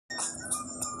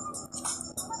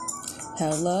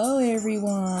Hello,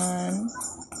 everyone,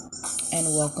 and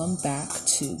welcome back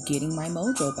to Getting My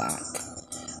Mojo Back.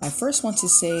 I first want to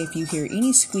say if you hear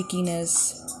any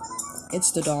squeakiness, it's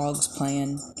the dogs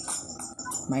playing.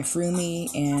 My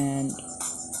Froomy and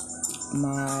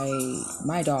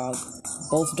my dog,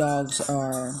 both dogs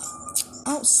are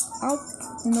out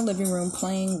in the living room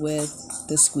playing with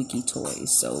the squeaky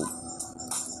toys. So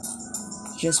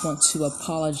just want to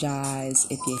apologize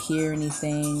if you hear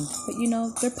anything, but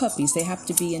they're puppies, they have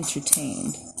to be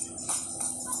entertained.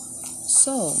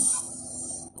 So,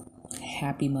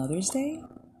 happy Mother's Day.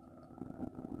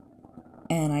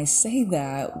 And I say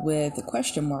that with a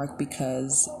question mark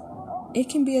because it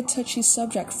can be a touchy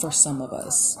subject for some of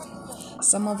us.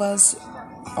 Some of us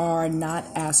are not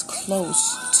as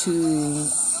close to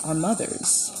our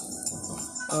mothers,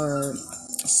 or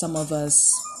some of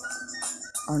us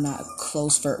are not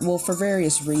close for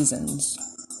various reasons.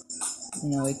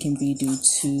 It can be due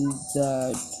to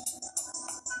the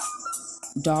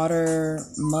daughter,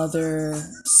 mother,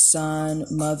 son,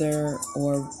 mother,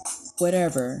 or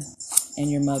whatever,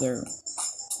 and your mother,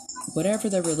 whatever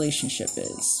the relationship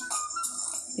is.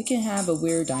 It can have a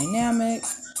weird dynamic,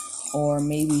 or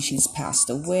maybe she's passed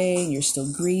away and you're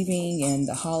still grieving, and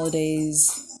the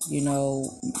holidays,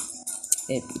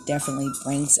 it definitely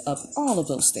brings up all of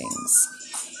those things.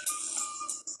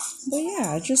 But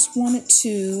yeah, I just wanted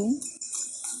to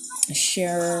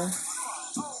share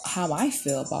how I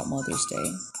feel about Mother's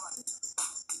Day.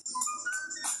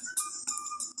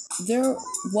 There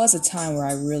was a time where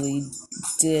I really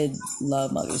did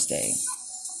love Mother's Day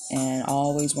and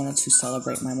always wanted to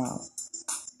celebrate my mom.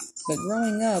 But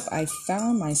growing up, I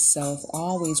found myself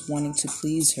always wanting to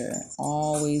please her,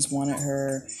 always wanted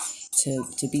her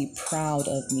to be proud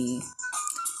of me.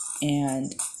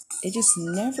 And it just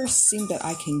never seemed that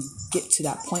I can get to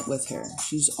that point with her.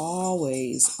 She's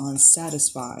always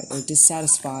unsatisfied or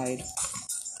dissatisfied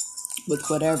with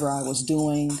whatever I was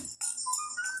doing.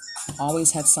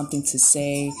 Always had something to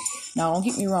say. Now, don't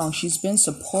get me wrong, she's been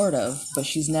supportive, but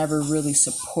she's never really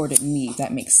supported me, if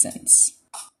that makes sense.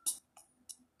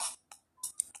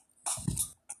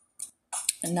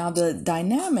 And now the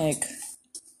dynamic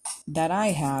that I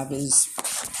have is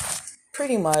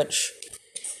pretty much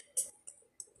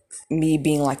me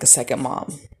being like a second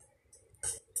mom.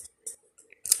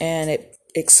 And it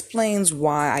explains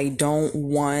why I don't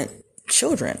want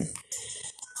children.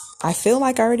 I feel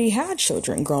like I already had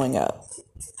children growing up.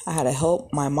 I had to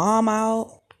help my mom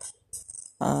out.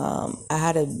 I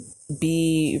had to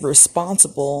be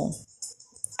responsible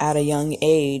at a young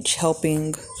age,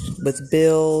 helping with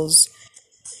bills.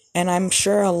 And I'm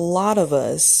sure a lot of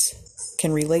us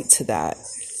can relate to that,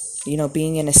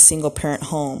 being in a single parent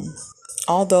home.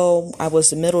 Although I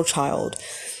was the middle child,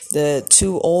 the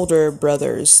two older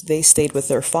brothers, they stayed with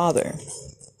their father.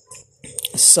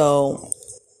 So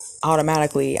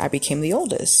automatically I became the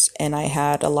oldest and I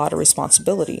had a lot of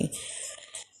responsibility.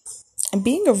 And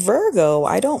being a Virgo,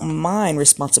 I don't mind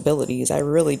responsibilities. I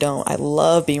really don't. I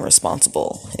love being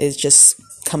responsible. It just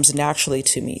comes naturally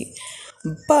to me.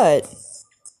 But,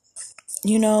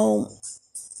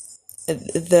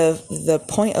 the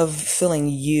point of feeling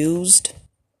used,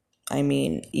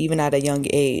 even at a young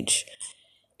age,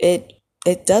 it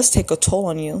does take a toll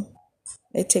on you.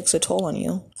 It takes a toll on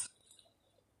you.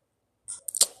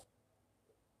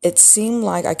 It seemed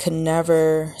like I could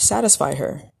never satisfy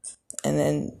her.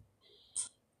 And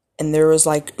there was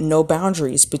no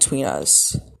boundaries between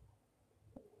us.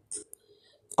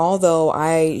 Although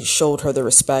I showed her the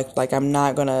respect, I'm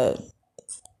not gonna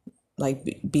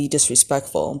be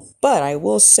disrespectful. But I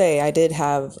will say I did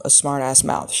have a smart ass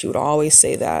mouth. She would always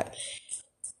say that,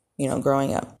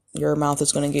 growing up, your mouth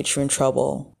is going to get you in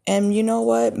trouble. And you know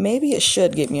what? Maybe it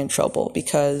should get me in trouble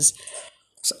because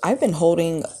I've been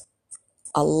holding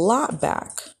a lot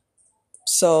back.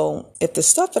 So if the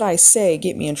stuff that I say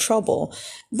get me in trouble,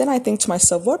 then I think to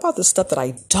myself, what about the stuff that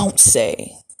I don't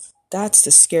say? That's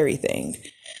the scary thing.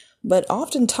 But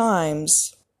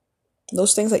oftentimes,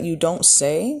 those things that you don't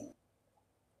say,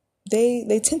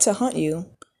 they tend to haunt you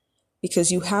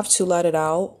because you have to let it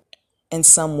out in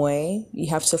some way.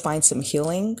 You have to find some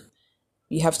healing.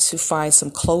 You have to find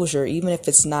some closure, even if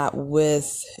it's not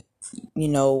with,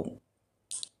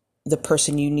 the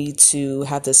person you need to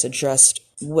have this addressed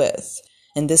with.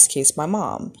 In this case, my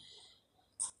mom.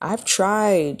 I've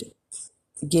tried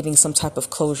getting some type of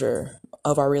closure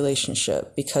of our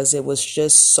relationship because it was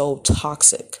just so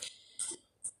toxic.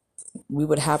 We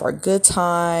would have our good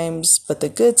times, but the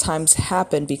good times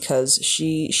happened because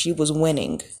she was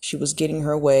winning. She was getting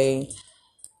her way.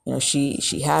 You know,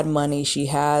 she had money, she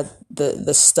had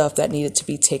the stuff that needed to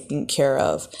be taken care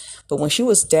of. But when she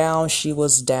was down,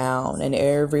 and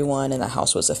everyone in the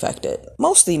house was affected.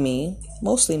 Mostly me.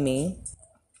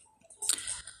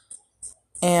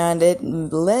 And it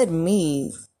led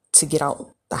me to get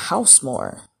out the house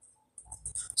more.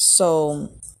 So,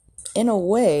 in a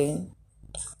way,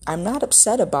 I'm not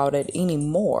upset about it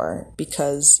anymore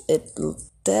because it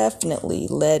definitely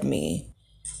led me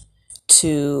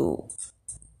to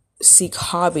seek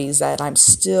hobbies that I'm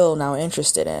still now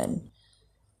interested in.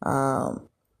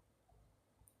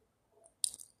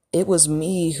 It was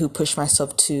me who pushed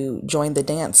myself to join the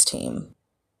dance team.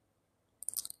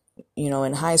 You know,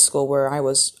 in high school, where I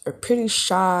was a pretty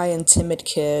shy and timid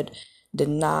kid, did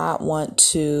not want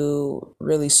to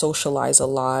really socialize a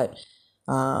lot.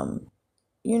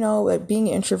 You know, like being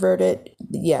introverted,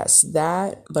 yes,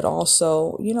 that, but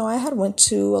also, you know, I had went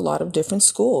to a lot of different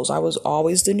schools. I was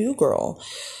always the new girl.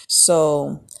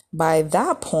 So by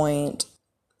that point,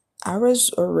 I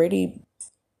was already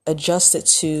adjusted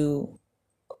to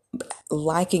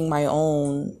liking my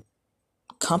own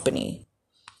company.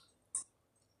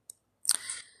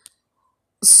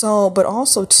 So, but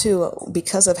also too,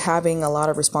 because of having a lot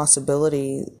of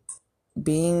responsibility,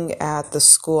 being at the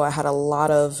school, I had a lot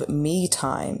of me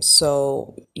time.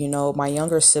 So, you know, my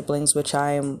younger siblings, which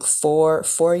I am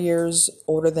four years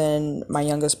older than my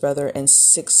youngest brother and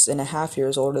 6.5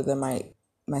 years older than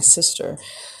my sister.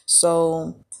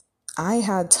 So I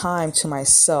had time to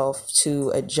myself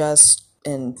to adjust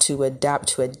and to adapt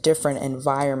to a different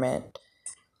environment.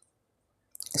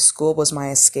 School was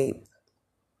my escape.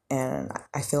 And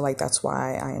I feel like that's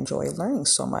why I enjoy learning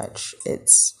so much.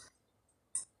 It's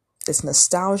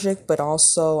nostalgic, but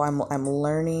also I'm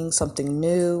learning something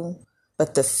new.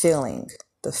 But the feeling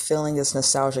is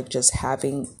nostalgic, just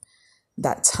having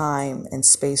that time and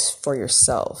space for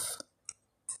yourself,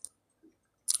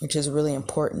 which is really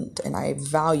important, and I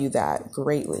value that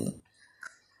greatly.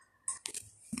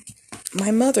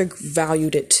 My mother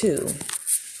valued it too.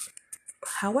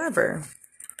 However,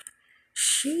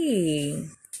 she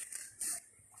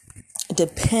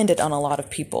depended on a lot of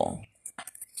people.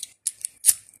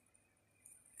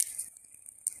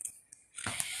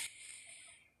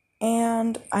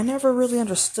 And I never really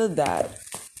understood that.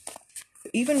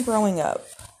 Even growing up,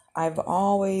 I've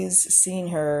always seen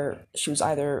her, she was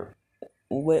either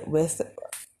with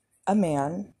a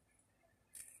man,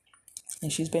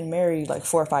 and she's been married like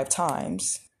 4 or 5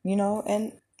 times, you know,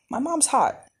 and my mom's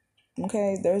hot.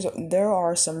 Okay, there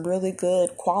are some really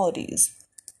good qualities.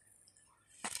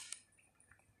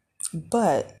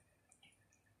 But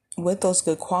with those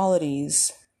good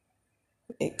qualities,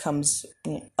 it comes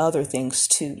other things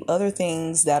too, other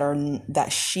things that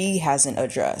she hasn't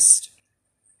addressed.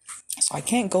 So I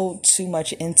can't go too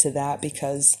much into that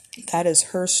because that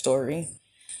is her story.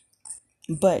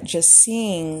 But just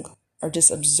seeing or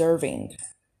just observing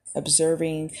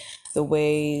the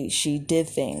way she did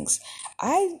things,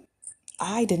 I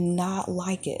I did not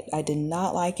like it. I did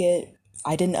not like it.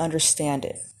 I didn't understand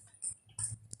it.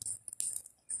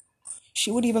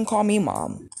 She would even call me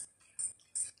mom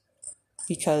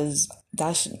because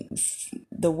that's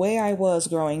the way I was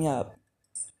growing up.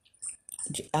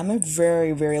 I'm a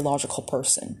very, very logical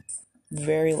person.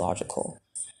 Very logical.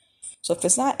 So if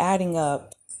it's not adding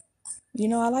up, you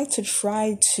know, I like to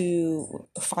try to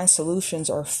find solutions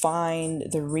or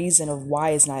find the reason of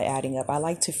why it's not adding up. I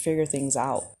like to figure things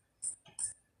out.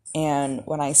 And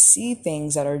when I see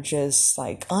things that are just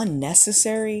like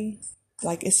unnecessary,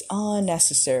 like it's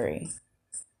unnecessary,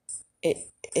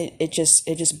 it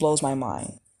just blows my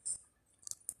mind.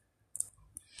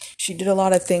 She did a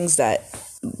lot of things that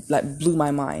blew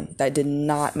my mind, that did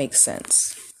not make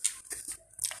sense.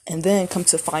 And then come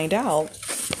to find out,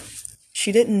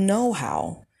 she didn't know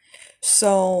how.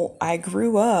 So I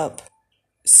grew up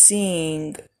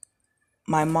seeing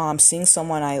my mom, seeing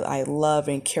someone I love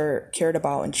and cared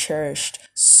about and cherished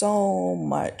so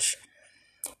much.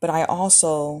 But I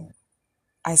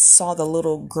saw the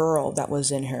little girl that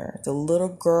was in her, the little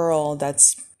girl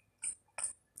that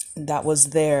was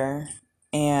there,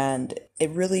 and it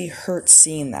really hurt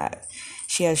seeing that.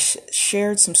 She has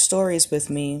shared some stories with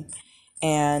me,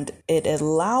 and it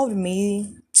allowed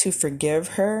me to forgive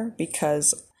her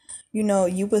because, you know,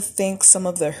 you would think some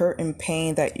of the hurt and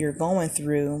pain that you're going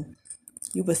through,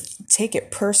 you would take it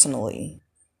personally,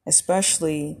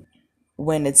 especially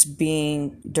when it's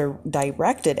being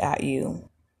directed at you.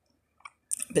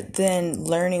 But then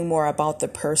learning more about the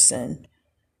person,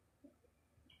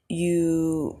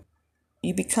 you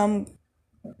you become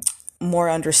more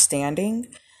understanding.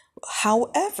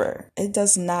 However, it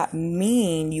does not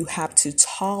mean you have to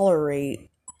tolerate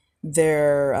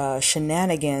their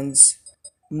shenanigans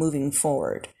moving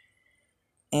forward.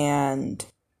 And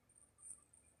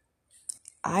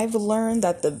I've learned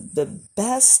that the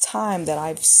best time that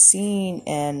I've seen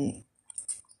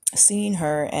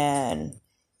her and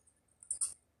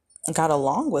got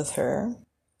along with her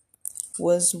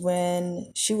was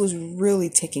when she was really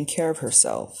taking care of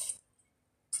herself.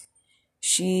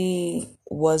 She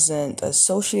wasn't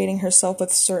associating herself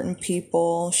with certain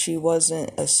people. She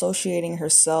wasn't associating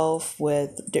herself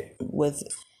with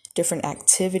different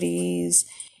activities,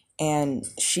 and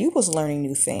she was learning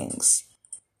new things.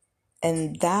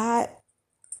 And that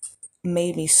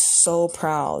made me so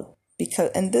proud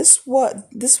because, and this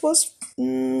was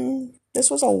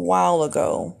a while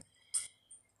ago,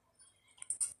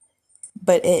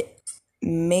 but it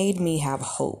made me have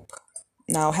hope.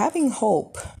 Now, having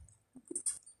hope,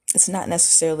 it's not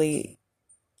necessarily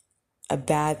a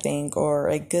bad thing or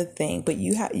a good thing, but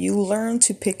you learn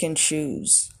to pick and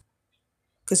choose.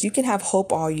 Because you can have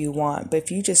hope all you want, but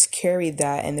if you just carry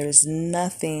that and there's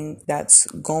nothing that's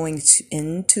going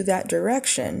into that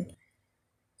direction,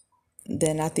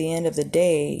 then at the end of the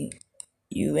day,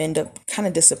 you end up kind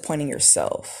of disappointing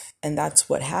yourself. And that's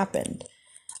what happened.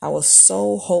 I was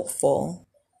so hopeful,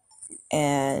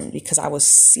 and because I was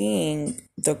seeing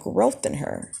the growth in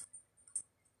her.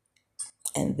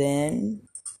 And then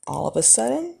all of a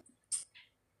sudden,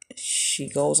 she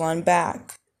goes on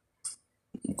back,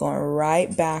 going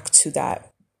right back to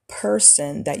that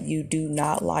person that you do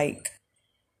not like.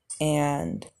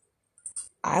 And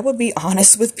I would be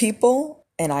honest with people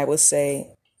and I would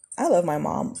say, I love my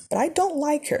mom, but I don't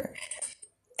like her.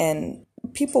 And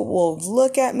people will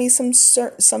look at me some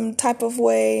type of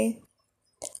way.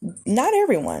 Not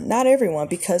everyone,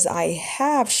 because I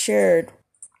have shared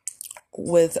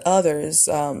with others.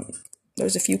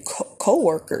 There's a few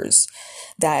co-workers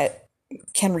that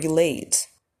can relate,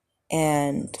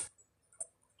 and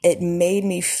it made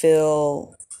me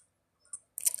feel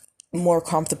more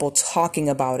comfortable talking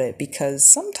about it, because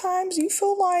sometimes you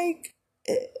feel like,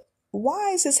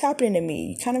 why is this happening to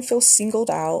me? You kind of feel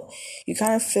singled out. You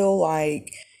kind of feel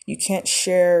like you can't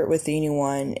share with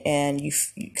anyone, and you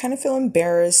kind of feel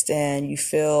embarrassed, and you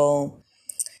feel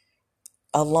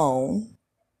alone.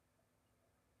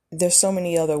 There's so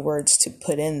many other words to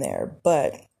put in there,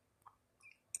 but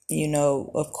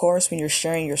of course, when you're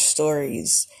sharing your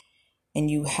stories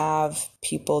and you have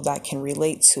people that can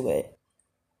relate to it,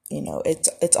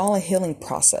 it's all a healing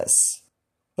process.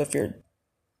 But if you're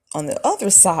on the other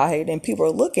side and people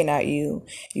are looking at you,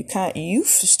 you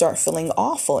start feeling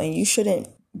awful, and you shouldn't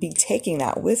be taking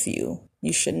that with you.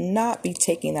 You should not be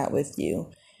taking that with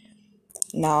you.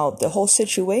 Now, the whole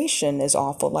situation is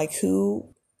awful. Like,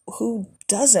 who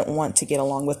doesn't want to get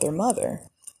along with their mother?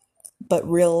 But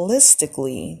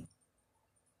realistically,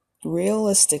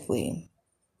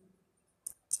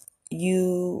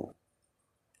 you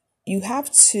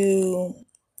have to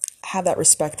have that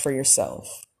respect for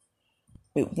yourself.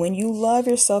 When you love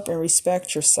yourself and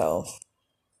respect yourself,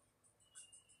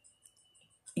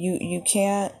 you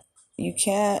can't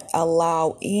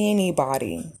allow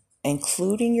anybody,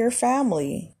 including your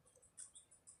family,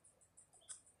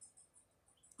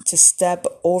 to step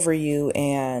over you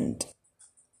and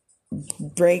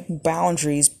break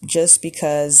boundaries just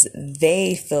because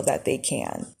they feel that they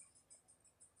can.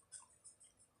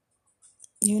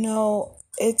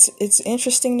 It's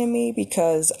interesting to me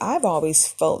because I've always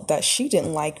felt that she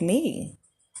didn't like me.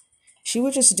 She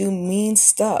would just do mean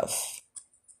stuff.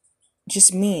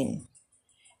 Just mean.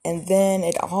 And then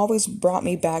it always brought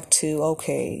me back to,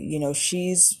 okay,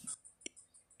 she's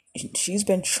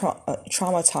been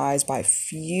traumatized by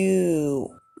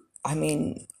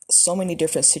so many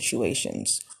different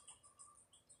situations.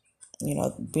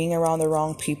 Being around the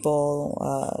wrong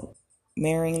people,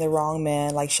 marrying the wrong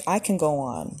man. Like, I can go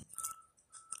on.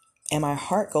 And my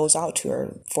heart goes out to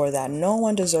her for that. No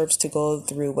one deserves to go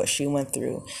through what she went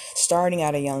through, starting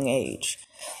at a young age.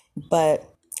 But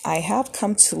I have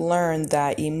come to learn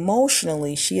that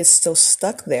emotionally, she is still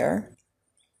stuck there.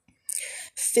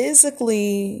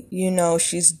 Physically,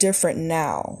 she's different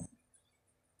now,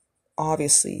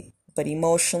 obviously. But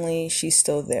emotionally, she's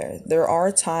still there. There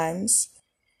are times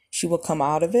she will come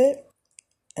out of it,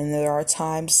 and there are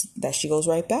times that she goes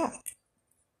right back.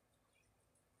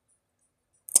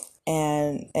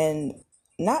 And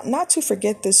not to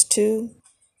forget this too,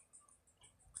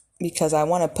 because I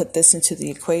want to put this into the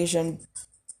equation,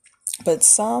 but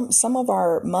some of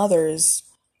our mothers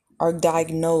are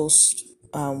diagnosed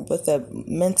with a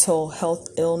mental health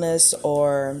illness,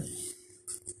 or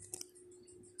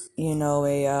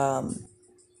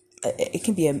it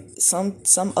can be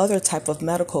some other type of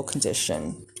medical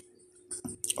condition,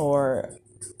 or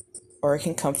it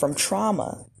can come from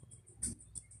trauma.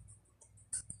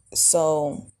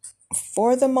 So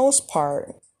for the most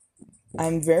part,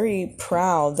 I'm very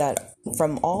proud that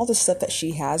from all the stuff that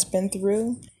she has been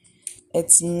through,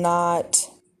 it's not,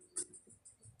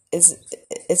 it's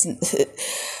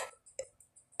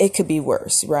it could be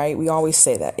worse, right? We always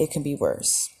say that it can be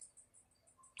worse.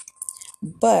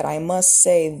 But I must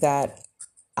say that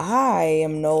I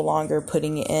am no longer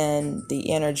putting in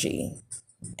the energy,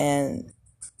 and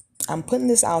I'm putting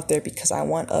this out there because I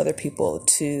want other people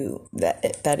to,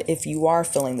 that if you are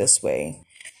feeling this way,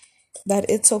 that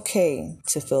it's okay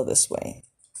to feel this way.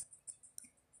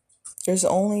 There's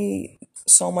only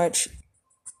so much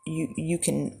you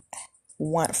can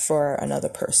want for another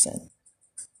person.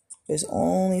 There's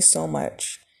only so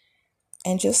much.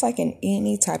 And just like in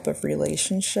any type of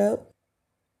relationship,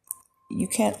 you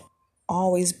can't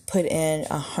always put in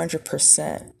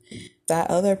 100%. That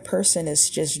other person is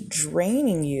just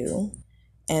draining you,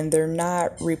 and they're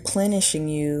not replenishing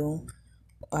you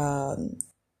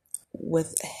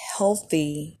with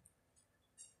healthy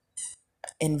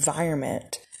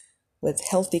environment, with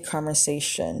healthy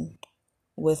conversation,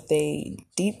 with a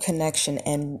deep connection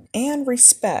and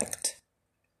respecting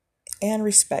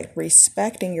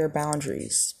your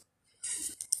boundaries.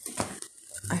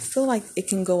 I feel like it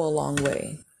can go a long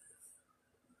way.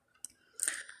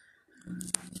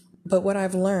 But what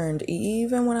I've learned,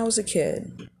 even when I was a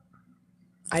kid,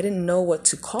 I didn't know what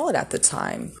to call it at the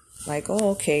time. Like, oh,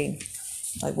 okay,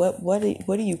 like what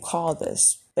do you call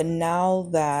this? But now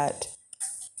that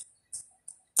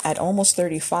at almost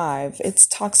 35, it's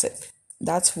toxic.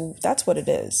 That's what it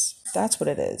is. That's what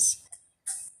it is.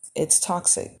 It's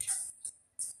toxic.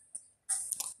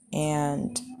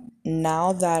 And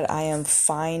now that I am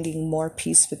finding more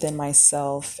peace within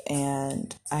myself,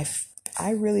 and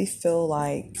I really feel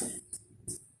like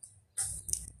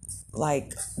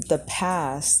the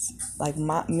past, like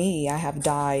I have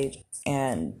died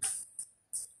and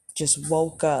just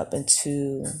woke up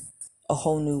into a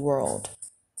whole new world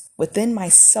within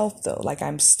myself, though. Like,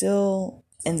 I'm still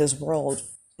in this world,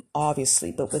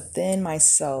 obviously, but within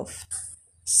myself,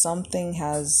 something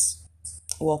has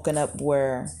woken up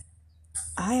where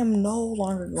I am no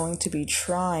longer going to be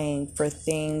trying for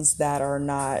things that are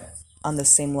not on the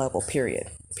same level, period.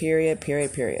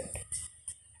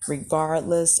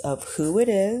 Regardless of who it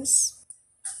is,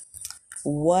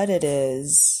 what it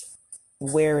is,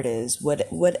 where it is,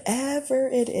 whatever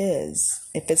it is,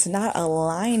 if it's not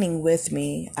aligning with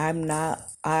me, I'm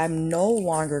no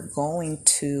longer going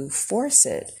to force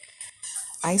it.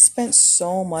 I spent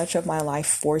so much of my life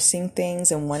forcing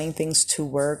things and wanting things to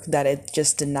work that it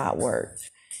just did not work.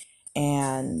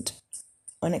 And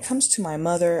when it comes to my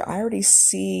mother, I already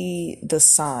see the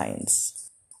signs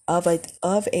of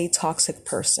a toxic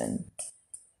person.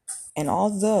 And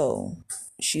although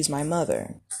she's my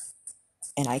mother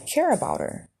and I care about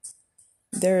her,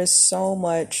 there is so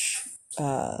much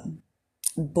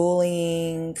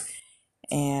bullying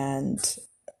and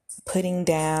putting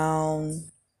down,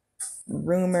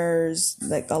 rumors,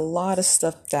 like a lot of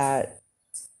stuff that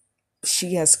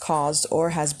she has caused or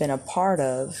has been a part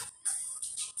of,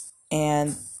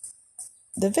 and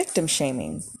the victim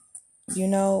shaming. You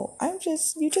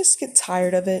just get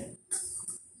tired of it.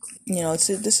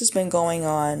 This has been going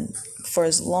on for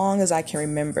as long as I can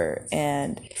remember,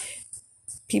 and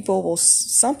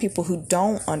some people who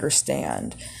don't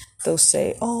understand, they'll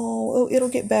say, oh, it'll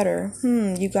get better.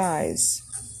 You guys,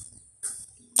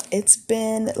 it's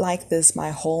been like this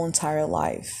my whole entire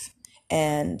life.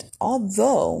 And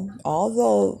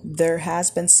although there has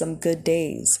been some good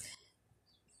days,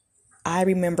 I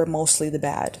remember mostly the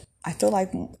bad. I feel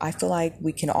like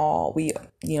we can all,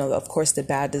 of course the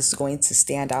bad is going to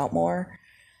stand out more.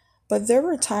 But there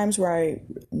were times where I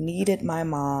needed my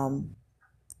mom,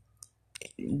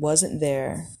 wasn't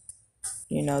there.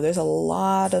 There's a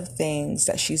lot of things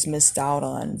that she's missed out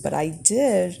on, but I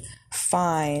did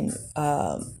find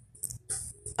a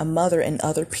mother in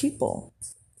other people.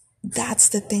 That's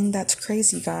the thing that's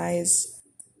crazy, guys,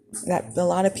 that a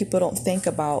lot of people don't think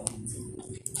about.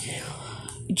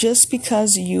 Just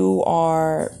because you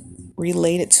are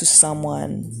related to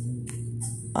someone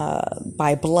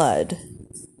by blood,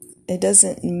 it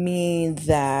doesn't mean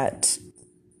that,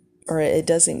 or it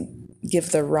doesn't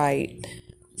give the right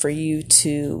for you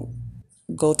to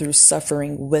go through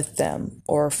suffering with them,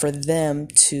 or for them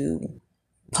to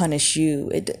punish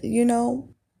you,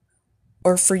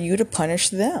 or for you to punish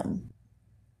them.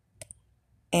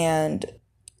 And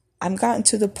I'm gotten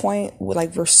to the point where,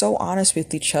 like, we're so honest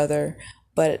with each other,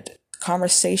 but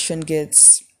conversation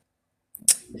gets,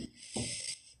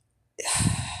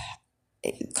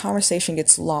 conversation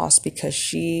gets lost because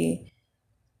she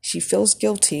feels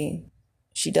guilty.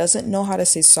 She doesn't know how to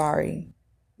say sorry,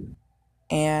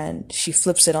 and she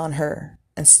flips it on her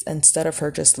instead of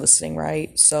her just listening,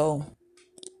 right? So,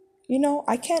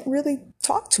 I can't really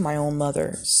talk to my own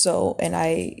mother. So,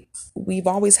 and we've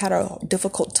always had a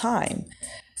difficult time.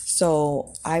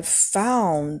 So, I've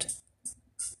found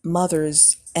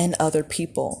mothers and other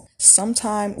people.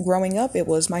 Sometime growing up, it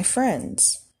was my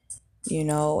friends,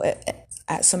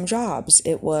 at some jobs,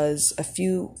 it was a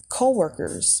few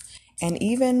coworkers, and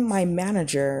even my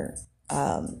manager,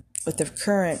 with the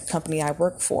current company I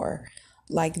work for.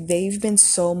 Like, they've been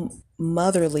so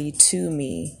motherly to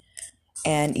me.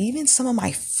 And even some of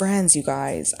my friends, you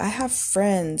guys, I have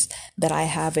friends that I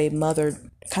have a mother,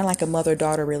 kind of like a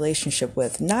mother-daughter relationship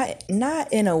with. Not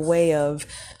in a way of,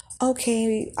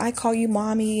 okay, I call you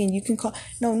mommy and you can call,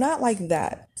 no, not like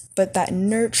that. But the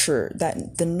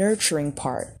nurturing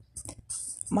part.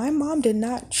 My mom did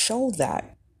not show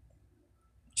that.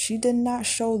 She did not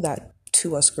show that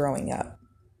to us growing up.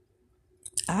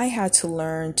 I had to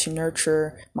learn to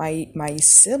nurture my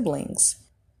siblings.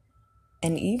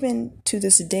 And even to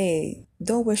this day,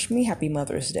 they'll wish me happy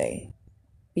Mother's Day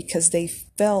because they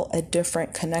felt a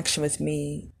different connection with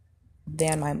me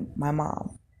than my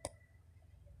mom.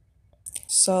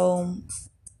 So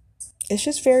it's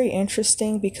just very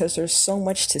interesting because there's so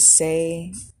much to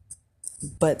say,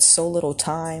 but so little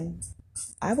time.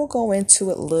 I will go into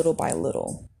it little by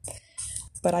little.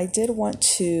 But I did want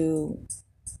to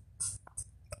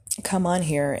come on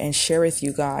here and share with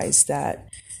you guys that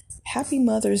Happy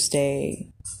Mother's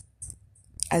Day,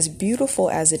 as beautiful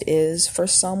as it is for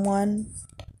someone,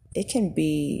 it can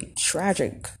be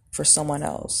tragic for someone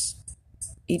else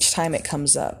each time it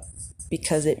comes up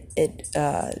because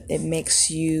it makes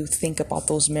you think about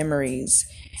those memories,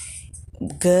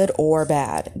 good or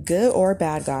bad,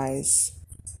 guys.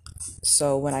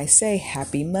 So when I say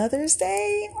Happy Mother's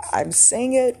Day, I'm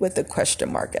saying it with a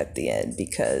question mark at the end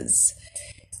because,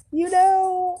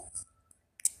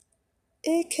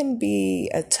 it can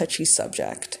be a touchy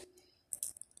subject.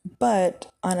 But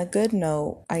on a good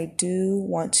note, I do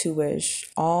want to wish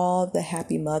all the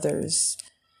happy mothers,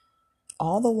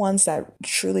 all the ones that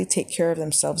truly take care of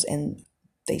themselves and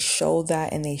they show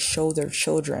that and they show their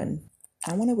children.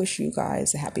 I want to wish you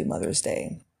guys a happy Mother's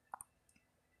Day.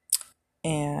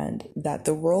 And that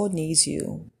the world needs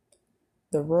you.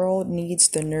 The world needs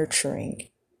the nurturing.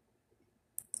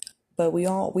 But we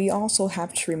also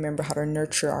have to remember how to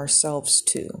nurture ourselves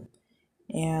too.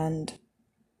 And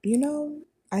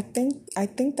I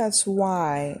think that's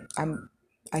why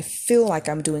I feel like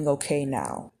I'm doing okay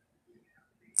now.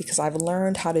 Because I've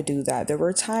learned how to do that. There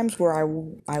were times where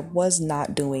I was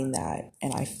not doing that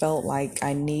and I felt like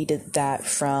I needed that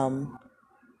from,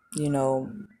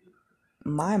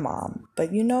 my mom.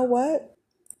 But you know what?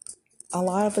 A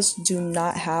lot of us do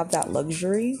not have that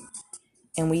luxury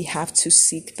and we have to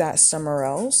seek that somewhere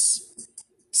else.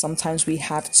 Sometimes we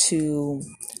have to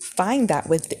find that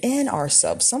within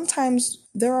ourselves. Sometimes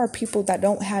there are people that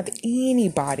don't have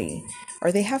anybody,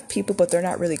 or they have people but they're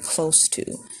not really close to.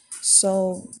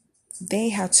 So they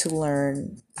have to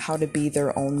learn how to be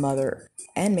their own mother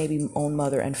and maybe own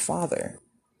mother and father.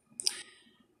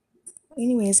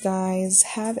 Anyways, guys,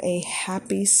 have a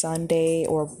happy Sunday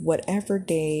or whatever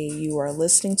day you are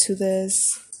listening to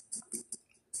this.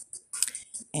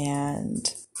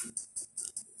 And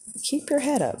keep your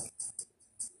head up.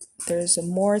 There's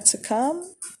more to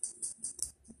come.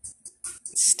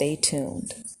 Stay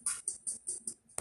tuned.